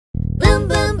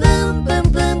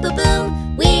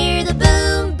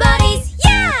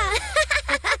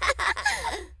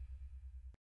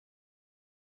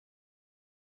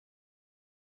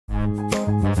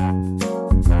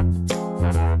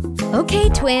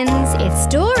twins, it's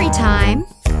story time.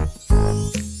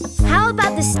 How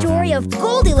about the story of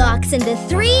Goldilocks and the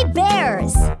 3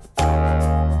 bears?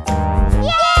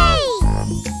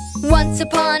 Yay! Once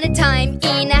upon a time,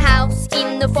 in a house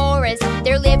in the forest,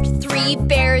 there lived 3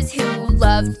 bears who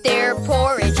loved their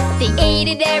porridge. They ate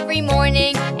it every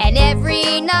morning and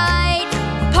every night.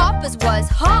 Papa's was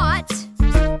hot,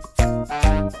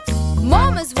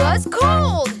 Mama's was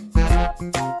cold,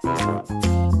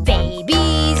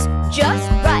 baby's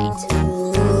just right.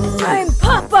 I'm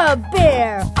Papa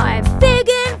Bear, I'm big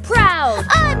and proud.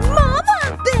 I'm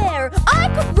Mama Bear, I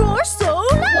could roar so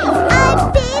loud.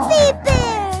 I'm Baby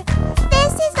Bear,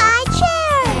 this is my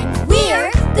chair. And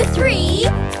we're the 3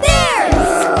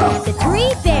 bears. The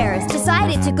 3 bears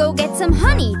decided to go get some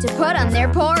honey to put on their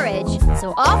porridge.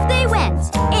 So off they went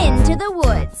into the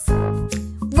woods.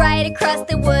 Right across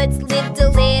the woods lived a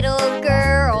little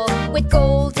girl with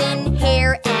golden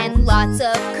hair and lots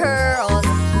of curls.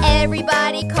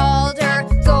 Everybody called her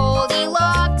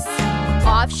Goldilocks.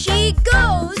 Off she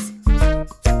goes.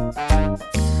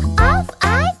 Off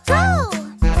I go.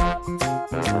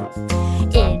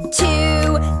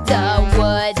 Into the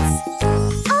woods.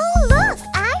 Oh look,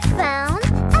 I found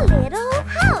a little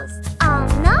house. I'll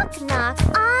knock knock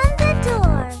on the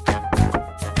door.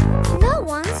 No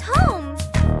one's home.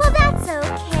 Well, that's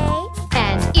okay.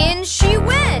 And in she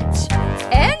went,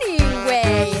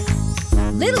 anyway.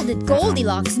 Little did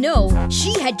Goldilocks know,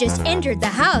 she had just entered the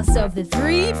house of the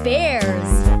 3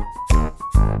 bears.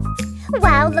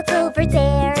 Wow, look over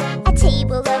there, a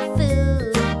table of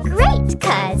food. Great,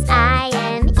 'cause I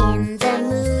am in the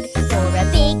mood for a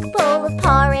big bowl of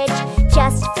porridge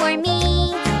just for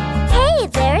me. Hey,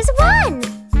 there's 1.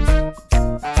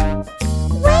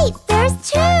 Wait, there's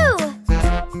 2.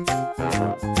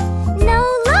 No,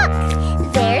 look,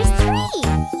 there's 3.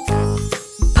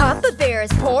 Papa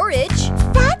Bear's porridge.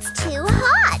 That's too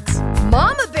hot.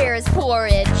 Mama Bear's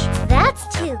porridge. That's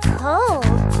too cold.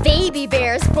 Baby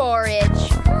Bear's porridge.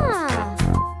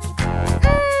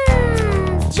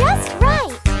 Just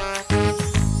right.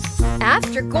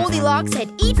 After Goldilocks had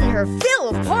eaten her fill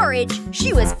of porridge,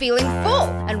 she was feeling full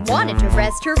and wanted to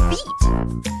rest her feet.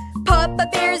 Papa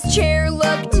Bear's chair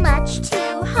looked Much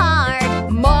too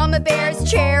hard. Mama Bear's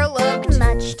chair looked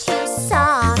Much too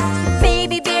soft.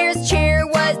 Baby Bear's chair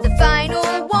was the final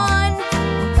one.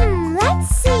 Let's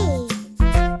see.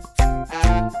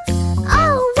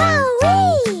 Oh,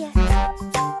 wowee!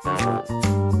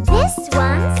 This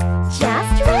one's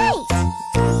just right.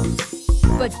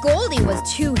 But Goldie was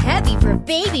too heavy for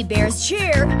Baby Bear's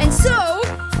chair, and so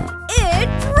it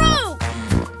broke!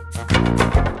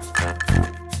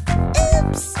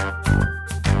 Oops!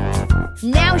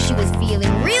 Now she was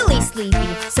feeling really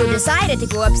sleepy, so decided to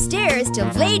go upstairs to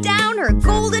lay down her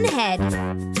golden head.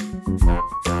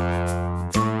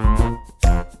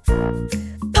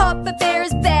 Papa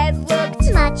Bear's bed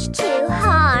looked Much too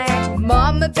hard.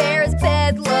 Mama Bear's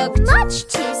bed looked Much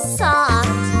too soft.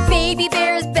 Baby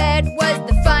Bear's bed was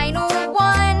the final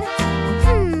one.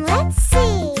 Let's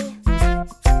see.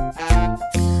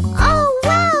 Oh,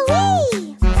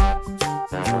 wowee!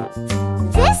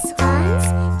 This one's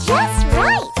just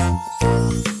right.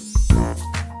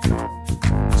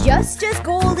 Just as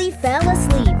Goldie fell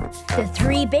asleep, the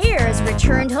 3 bears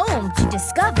returned home to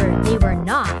discover they were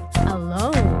not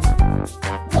alone.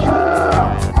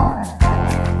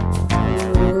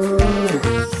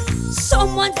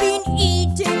 Someone's been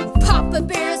eating Papa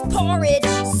Bear's porridge.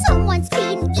 Someone's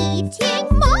been eating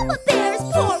Mama Bear's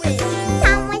porridge.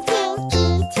 Someone's been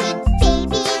eating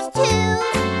babies too.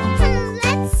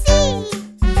 Let's see.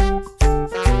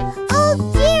 Oh,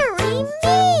 dearie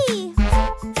me.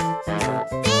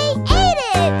 They ate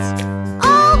it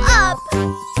all up.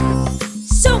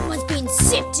 Someone's been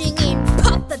sitting in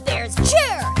Papa Bear's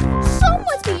chair.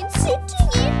 Someone's been sitting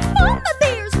in Mama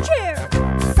Bear's chair.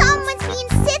 Someone's been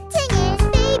sitting in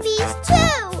babies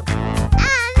too.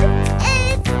 And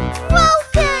it's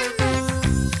broken.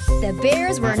 The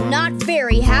bears were not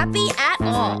very happy at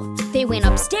all. They went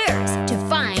upstairs to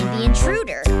find the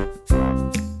intruder.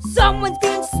 Someone's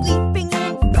been sleeping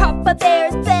in Papa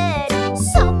Bear's bed.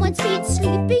 Someone's been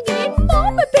sleeping in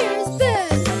Mama Bear's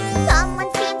bed.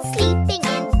 Someone's been sleeping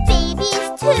in babies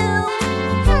too.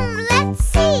 Let's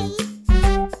see.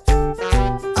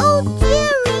 Oh,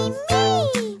 dearie me.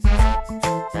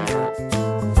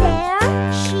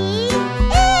 There she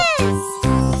is.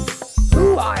 Who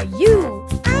are you?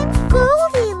 I'm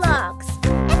Goldilocks.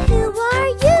 And who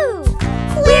are you?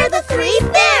 We're the 3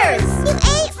 bears. You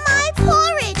ate my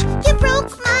porridge. You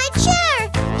broke my chair.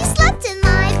 You slept in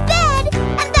my bed.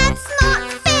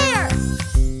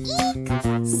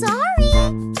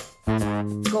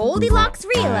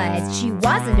 realized she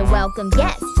wasn't a welcome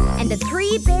guest, and the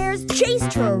three bears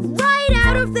chased her right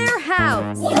out of their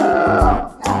house.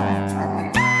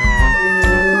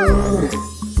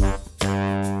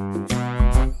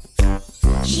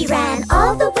 She ran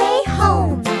all the way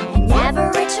home and never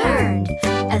returned.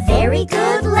 A very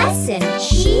good lesson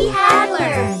she had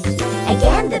learned.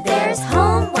 Again the bears'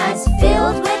 home was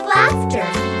filled with laughter,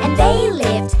 and they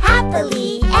lived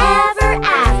happily ever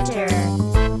after.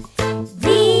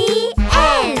 The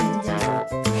end.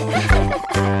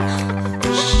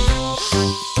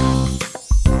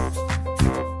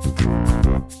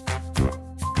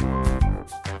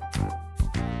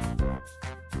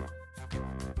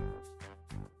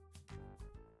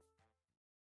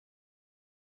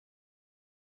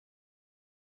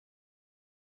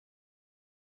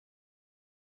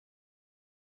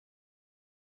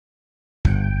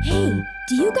 Hey,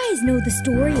 do you guys know the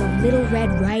story of Little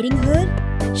Red Riding Hood?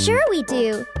 Sure we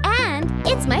do, and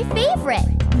it's my favorite.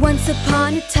 Once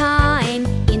upon a time,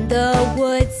 in the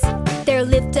woods, there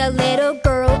lived a little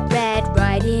girl, Red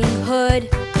Riding Hood.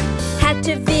 Had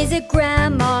to visit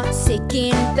Grandma, sick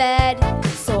in bed,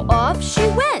 so off she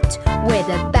went with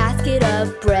a basket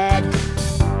of bread.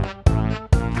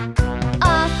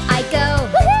 Off I go,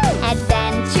 woohoo!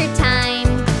 Adventure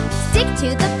time. Stick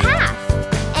to the path,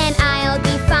 and I'll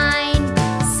be fine.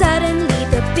 Suddenly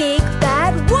the big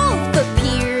bad wolf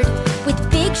appeared with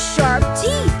big sharp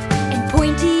teeth and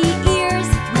pointy ears.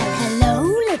 Well, hello,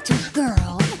 little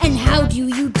girl, and how do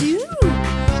you do?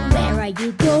 Where are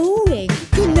you going?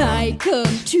 Can I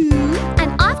come too?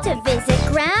 I'm off to visit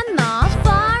Grandma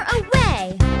far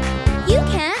away. You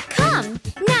can't come,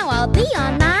 now I'll be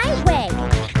on my way.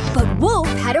 But Wolf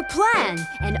had a plan,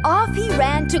 and off he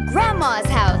ran to Grandma's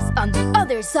house on the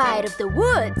other side of the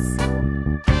woods.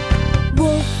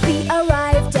 Wolfie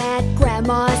arrived at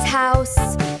Grandma's house,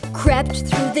 crept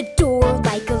through the door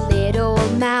like a little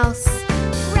mouse.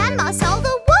 Grandma saw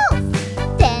the wolf,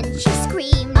 then she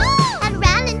screamed and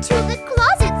ran into the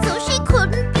closet so she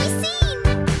couldn't be seen.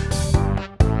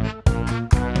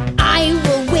 I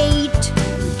will wait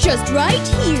just right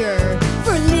here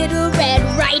for Little Red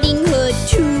Riding Hood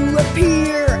to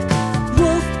appear.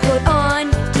 Wolf put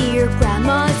on dear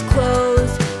Grandma's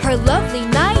clothes, her lovely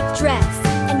night dress,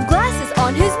 and glasses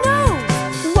on his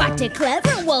nose. What a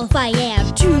clever wolf I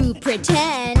am to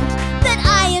pretend that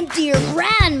I am dear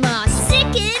Grandma,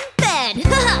 sick in bed.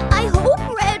 I hope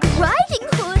Red Riding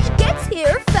Hood gets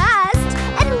here fast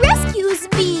and rescues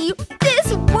me.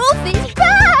 This wolf is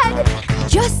bad.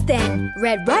 Just then,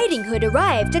 Red Riding Hood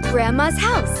arrived at Grandma's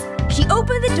house. She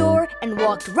opened the door and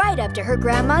walked right up to her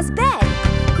Grandma's bed.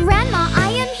 Grandma,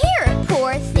 I am here,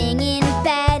 poor thing in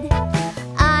bed.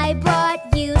 I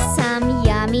brought you some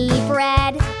yummy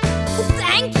bread.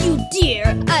 Thank you, dear.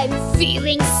 I'm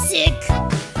feeling sick.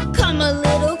 Come a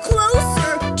little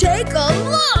closer. Take a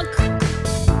look.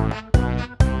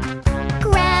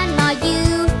 Grandma,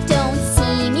 you don't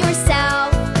seem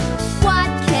yourself. What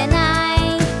can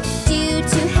I do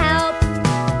to help?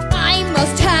 I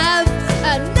must have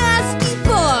a nasty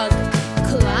bug.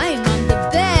 Climb on the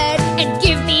bed and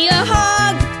give me a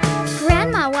hug.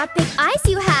 Grandma, what big eyes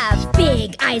you have.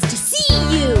 Big eyes to see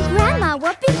you. Grandma,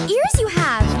 what big ears you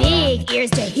have. Big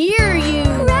ears to hear you.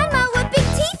 Grandma, what big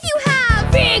teeth you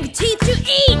have. Big teeth to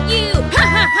eat you. Ha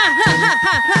ha ha ha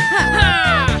ha ha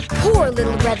ha. Poor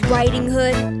Little Red Riding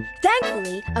Hood.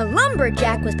 Thankfully, a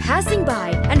lumberjack was passing by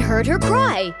and heard her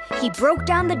cry. He broke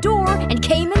down the door and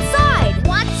came inside.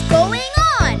 What's going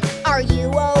on? Are you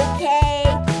okay?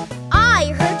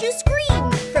 I heard you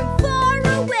scream from far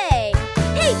away.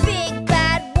 Hey, big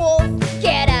bad wolf,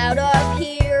 get out of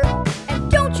here. And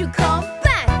don't you come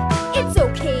back. It's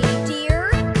okay, dear.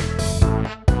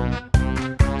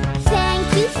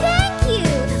 Thank you,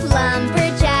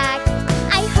 lumberjack.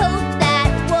 I hope that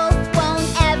wolf won't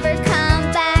ever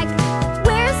come back.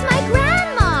 Where's my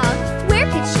grandma? Where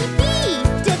could she be?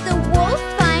 Did the wolf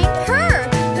find her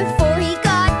before he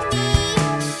got me?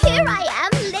 Here I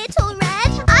am, little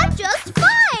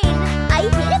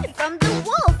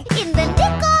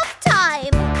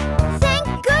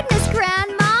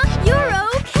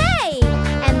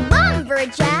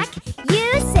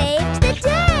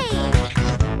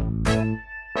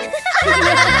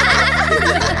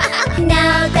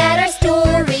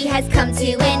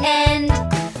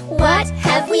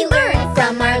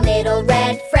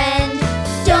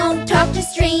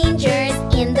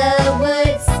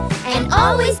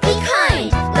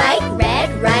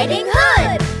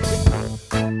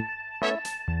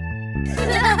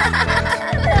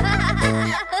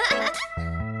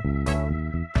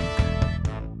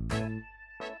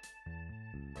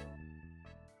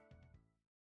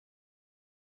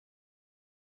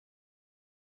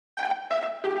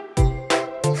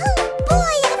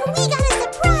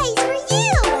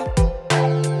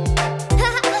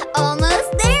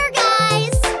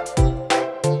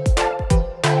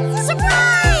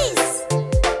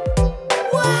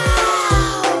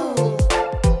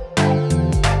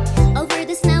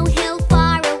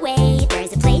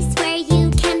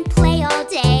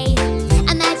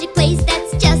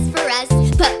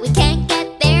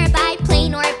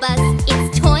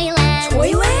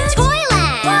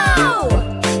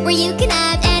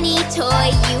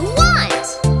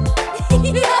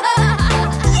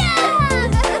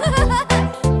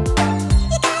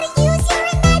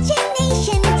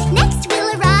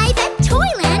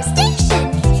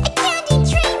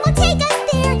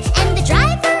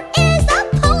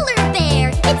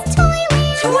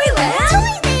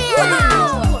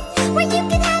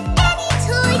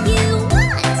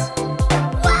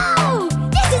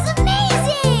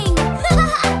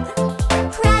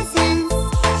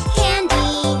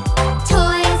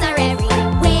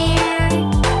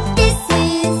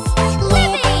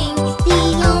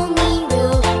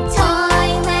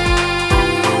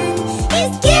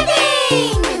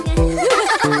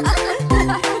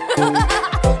Yeah!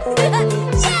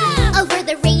 Over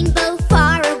the rainbow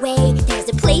far away, there's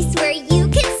a place where you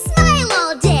can smile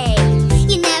all day.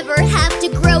 You never have to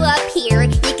grow up here. You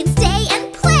can stay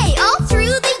and play all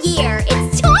through the year.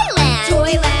 It's Toyland!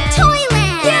 Toyland!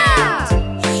 Toyland! Yeah!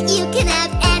 You can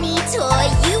have any toy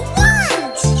you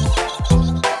want!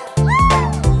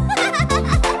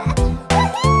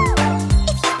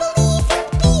 If you believe in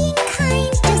being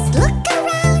kind, just look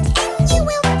around and you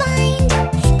will find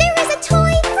there is a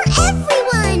toy for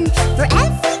everyone, for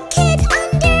every kid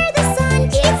under the sun.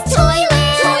 It's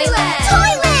Toyland! Toyland!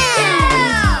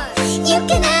 Toyland! You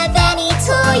can have any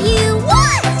toy you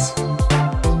want!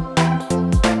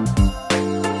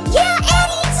 Yeah,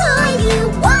 any toy you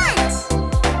want!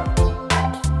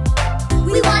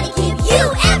 We want to give you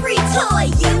every toy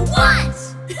you want!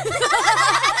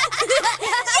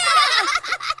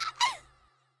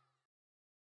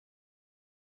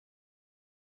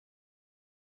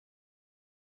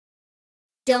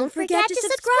 Don't forget to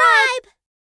subscribe!